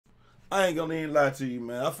I ain't gonna even lie to you,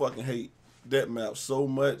 man. I fucking hate that map so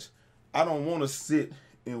much. I don't want to sit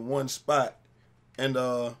in one spot and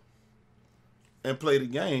play the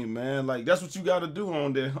game, man. Like that's what you got to do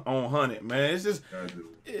on Hunted, man. It's just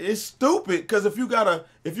it's stupid because if you got a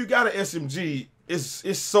SMG,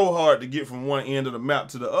 it's so hard to get from one end of the map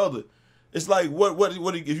to the other. It's like what you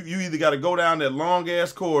either got to go down that long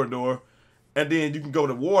ass corridor, and then you can go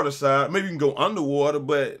to water side. Maybe you can go underwater,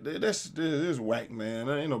 but that's whack, man.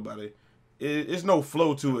 There ain't nobody. It's no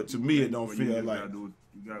flow to it. To me, it don't feel like. You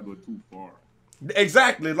gotta go too far.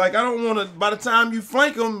 Exactly. Like I don't want to. By the time you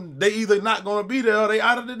flank them, they either not gonna be there or they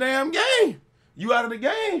out of the damn game. You out of the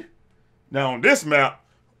game. Now on this map,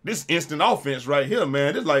 this instant offense right here,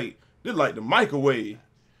 man. This like the microwave.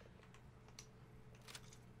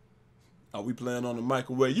 Oh, we playing on the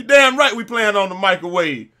microwave. You damn right we playing on the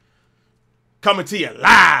microwave. Coming to you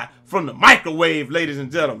live from the microwave, ladies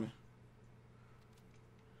and gentlemen.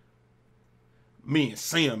 Me and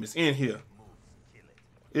Sam is in here.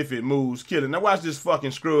 If it moves, kill it. Now watch this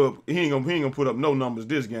fucking scrub. He ain't gonna put up no numbers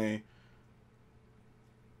this game.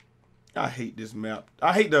 I hate this map.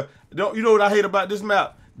 I hate you know what I hate about this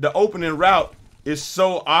map? The opening route is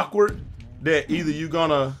so awkward that either you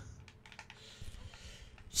gonna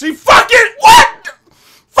see fucking what?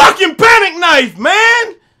 Fucking panic knife,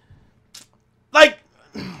 man! Like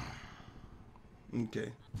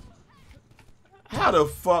okay. How the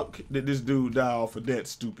fuck did this dude die off of that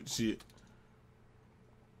stupid shit?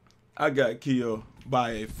 I got killed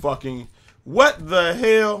by a fucking what the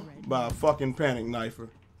hell? By a fucking panic knifer.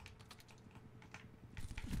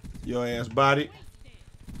 Your ass bodied.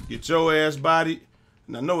 Get your ass bodied.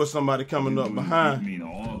 And I know it's somebody coming up behind. You mean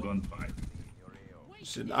all gunfight?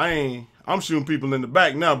 Shit, I'm shooting people in the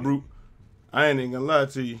back now, Brute. I ain't even gonna lie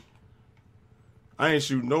to you. I ain't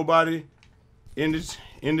shooting nobody in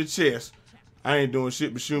the chest. I ain't doing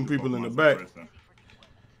shit but shooting people in the back.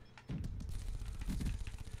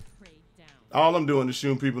 All I'm doing is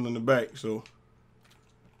shooting people in the back, so.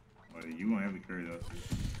 Well, you gonna have to carry that.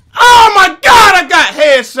 Oh my god, I got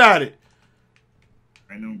headshotted!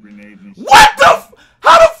 Random grenades and shit. What the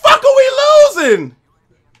how the fuck are we losing?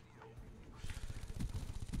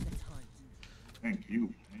 Thank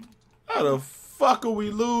you, man. How the fuck are we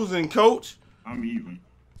losing, coach? I'm even.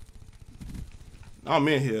 I'm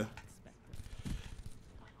in here.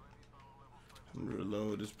 I'm gonna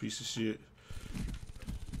reload this piece of shit.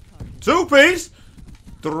 2-piece,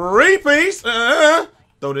 3-piece.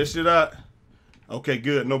 Throw that shit out. Okay,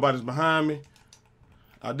 good. Nobody's behind me.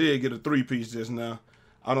 I did get a 3-piece just now.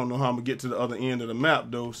 I don't know how I'm gonna get to the other end of the map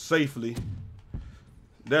though safely.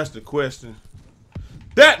 That's the question.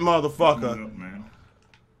 That motherfucker. Up, man.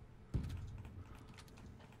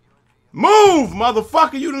 Move,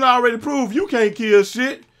 motherfucker. You done already proved you can't kill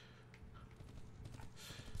shit.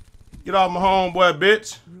 Get off my homeboy,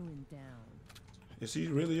 bitch. Is he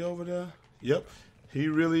really over there? Yep, he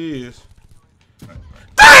really is.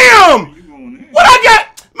 Damn! What I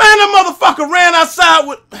got? Man, that motherfucker ran outside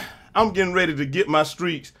with... I'm getting ready to get my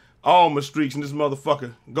streaks. All my streaks, and this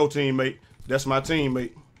motherfucker. Go teammate. That's my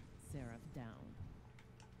teammate.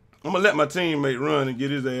 I'm gonna let my teammate run and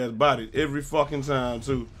get his ass bodied every fucking time,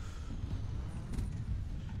 too.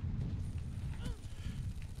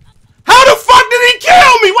 How the fuck did he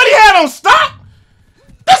kill me? What he had on stop?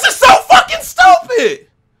 This is so fucking stupid.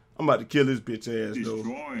 I'm about to kill this bitch ass though.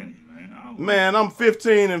 Man, I'm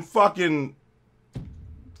 15 and fucking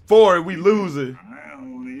 4. We losing. I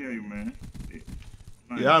don't want to hear you, man.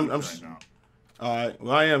 Yeah, I'm all right.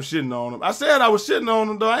 Well, I am shitting on him. I said I was shitting on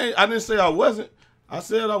him though. I didn't say I wasn't. I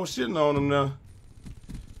said I was shitting on him now.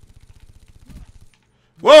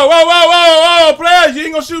 Whoa, whoa, whoa, whoa, whoa, players! You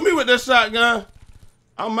ain't gonna shoot me with that shotgun.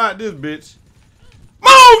 I'm out this bitch.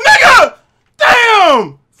 Move, nigga!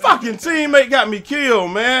 Damn! Fucking teammate got me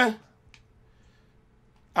killed, man.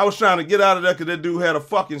 I was trying to get out of there because that dude had a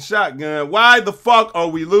fucking shotgun. Why the fuck are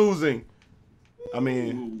we losing? I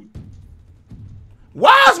mean,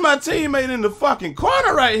 why is my teammate in the fucking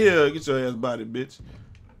corner right here? Get your ass body, bitch.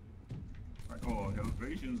 Oh,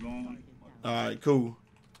 elevation's on. All right, cool.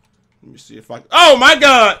 Let me see if I... Oh, my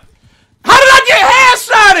God! How did I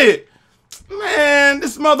get headshotted? Man,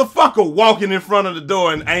 this motherfucker walking in front of the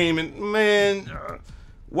door and aiming. Man,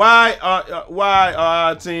 why are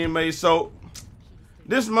our teammates so...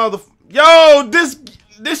 This Yo, this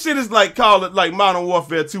shit is like, call it like Modern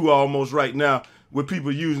Warfare 2 almost right now with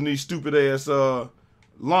people using these stupid ass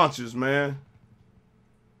launchers, man.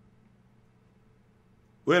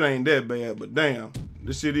 Well, it ain't that bad, but damn,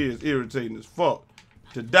 this shit is irritating as fuck.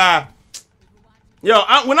 To die. Yo,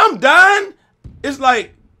 when I'm dying, it's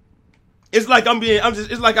like I'm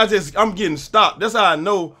getting stopped. That's how I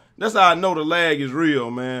know That's how I know the lag is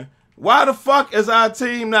real, man. Why the fuck is our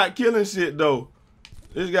team not killing shit, though?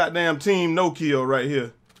 This goddamn team no kill right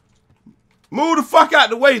here. Move the fuck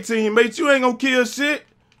out the way, teammate. You ain't gonna kill shit.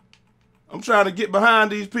 I'm trying to get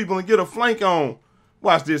behind these people and get a flank on.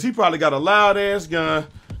 Watch this. He probably got a loud-ass gun.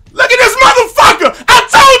 Look at this motherfucker! I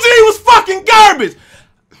told you he was fucking garbage!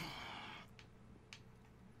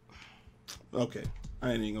 Okay.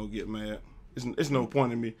 I ain't even gonna get mad. It's no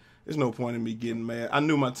point in me. There's no point in me getting mad. I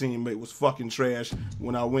knew my teammate was fucking trash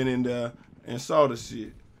when I went in there and saw the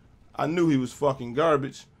shit. I knew he was fucking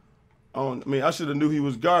garbage. I mean, I should have knew he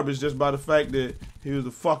was garbage just by the fact that he was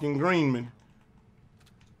a fucking greenman.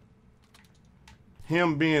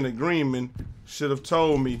 Him being a greenman should have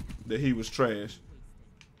told me that he was trash.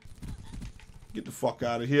 Get the fuck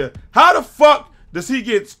out of here. How the fuck does he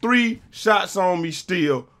get 3 shots on me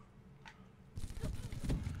still?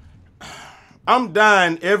 I'm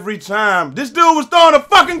dying every time. This dude was throwing a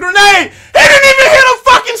fucking grenade. He didn't even hit a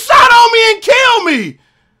fucking shot on me and kill me.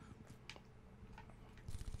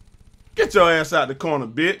 Get your ass out the corner,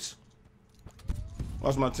 bitch.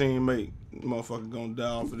 Watch my teammate. Motherfucker gonna die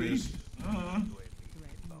off of this.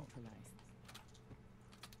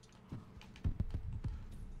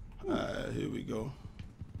 Alright, here we go.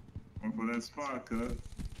 One for that spot, cut. Let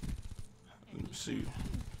me see.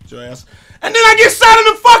 Get your ass. And then I get shot in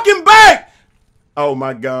the fucking back! Oh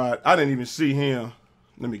my god. I didn't even see him.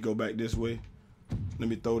 Let me go back this way. Let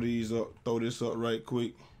me throw these up. Throw this up right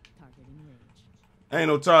quick. Ain't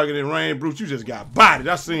no target in range, Bruce. You just got bodied.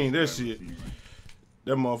 I seen that shit.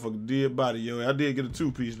 That motherfucker did body, yo. I did get a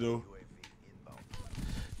 2-piece, though.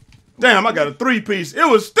 Damn, I got a 3-piece. It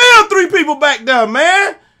was still 3 people back there,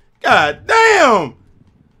 man. God damn.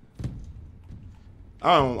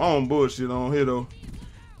 I don't bullshit on here, though.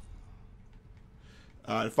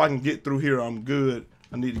 Alright, if I can get through here, I'm good.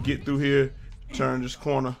 I need to get through here. Turn this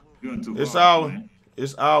corner. It's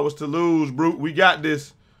ours to lose, Brute. We got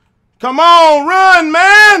this. Come on, run,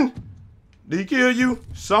 man! Did he kill you?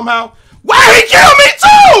 Somehow? Why he killed me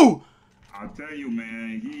too? I'll tell you,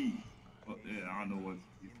 man. I don't know what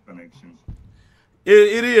his connection.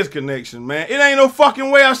 It is connection, man. It ain't no fucking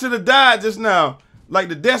way I should have died just now. Like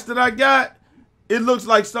the deaths that I got, it looks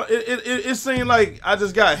like it seemed like I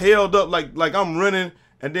just got held up, like I'm running,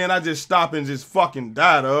 and then I just stop and just fucking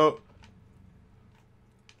died up.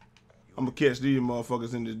 I'm gonna catch these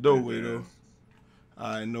motherfuckers in this doorway though.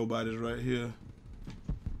 Alright, nobody's right here.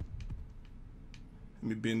 Let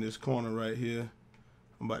me be in this corner right here.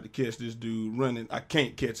 I'm about to catch this dude running. I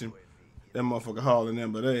can't catch him. That motherfucker hauling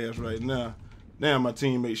them but ass right now. Damn, my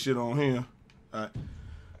teammate shit on him. Alright,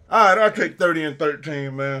 I'll take 30 and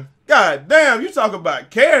 13, man. God damn, you talk about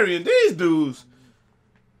carrying these dudes.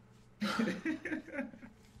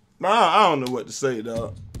 Nah, I don't know what to say,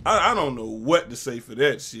 dog. I don't know what to say for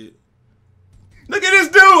that shit. Look at this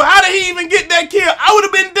dude. How did he even get that kill? I would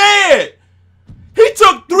have been dead. He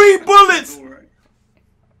took 3 bullets.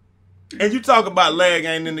 And you talk about lag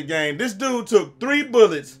ain't in the game. This dude took 3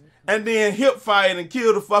 bullets and then hip fired and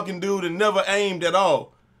killed a fucking dude and never aimed at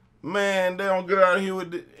all. Man, they don't get out of here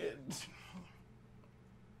with it.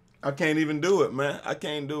 I can't even do it, man. I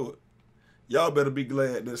can't do it. Y'all better be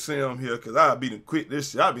glad that Sam here, because I'll be to quit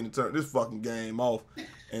this shit. I'll be to turn this fucking game off.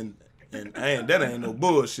 And that ain't no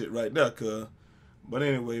bullshit right there, cuz. But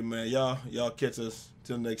anyway, man, y'all catch us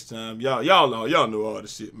till next time. Y'all know all the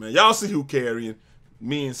shit, man. Y'all see who carrying.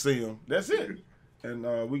 Me and Sim. That's it.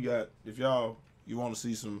 And we got, if you want to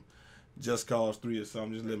see some Just Cause 3 or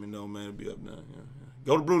something, just let me know, man. It'll be up now. Yeah.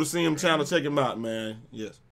 Go to Brutalsim channel, check him out, man. Yes.